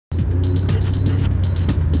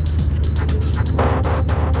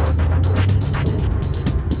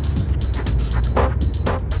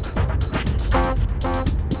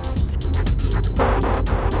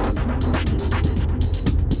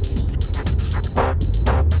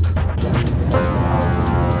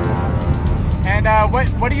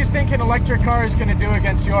What do you think an electric car is going to do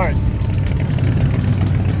against yours?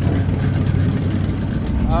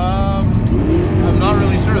 I'm not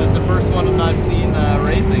really sure. This is the first one I've seen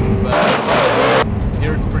racing, but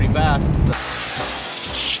here it's pretty fast. So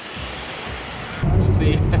we'll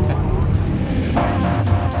see.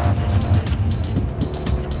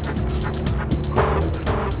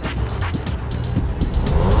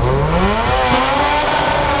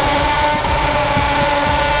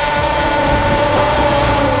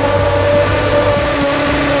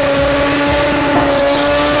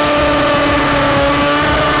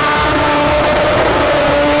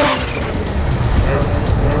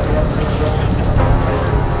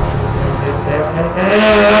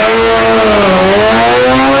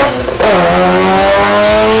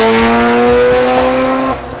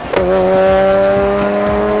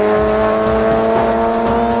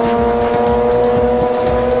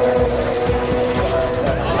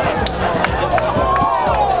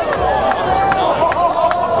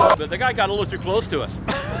 The guy got a little too close to us.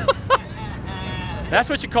 That's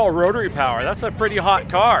what you call rotary power. That's a pretty hot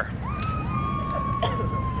car.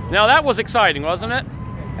 Now that was exciting, wasn't it?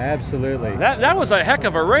 Absolutely. That was a heck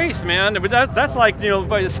of a race, man. That's like, you know,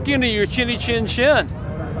 by the skin of your chinny chin chin.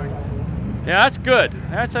 Yeah, that's good.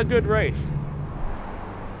 That's a good race.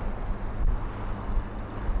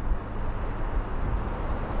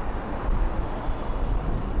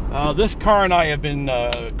 This car and I have been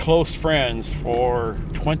close friends for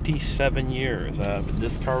 27 years.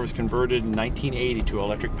 This car was converted in 1980 to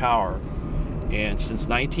electric power, and since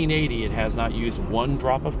 1980 it has not used one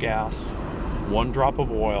drop of gas, one drop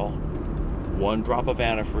of oil, one drop of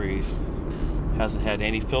antifreeze, hasn't had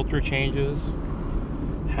any filter changes,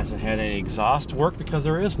 hasn't had any exhaust work because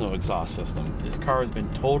there is no exhaust system. This car has been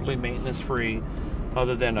totally maintenance free,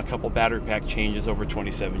 other than a couple battery pack changes over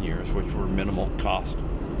 27 years, which were minimal cost.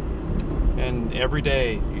 And every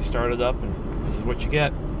day you start it up and this is what you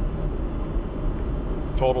get.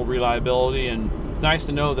 Total reliability, and it's nice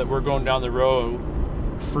to know that we're going down the road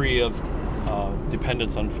free of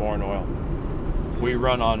dependence on foreign oil. We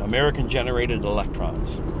run on American generated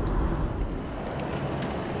electrons.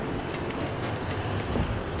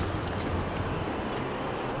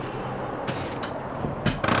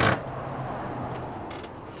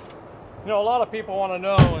 You know, a lot of people want to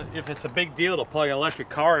know if it's a big deal to plug an electric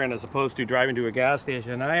car in as opposed to driving to a gas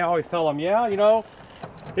station. And I always tell them, yeah, you know,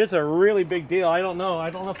 it's a really big deal. I don't know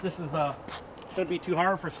if this is going to be too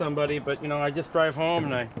hard for somebody, but you know, I just drive home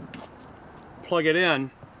and I plug it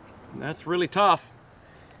in. And that's really tough.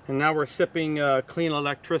 And now we're sipping clean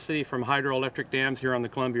electricity from hydroelectric dams here on the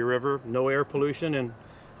Columbia River. No air pollution, and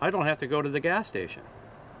I don't have to go to the gas station.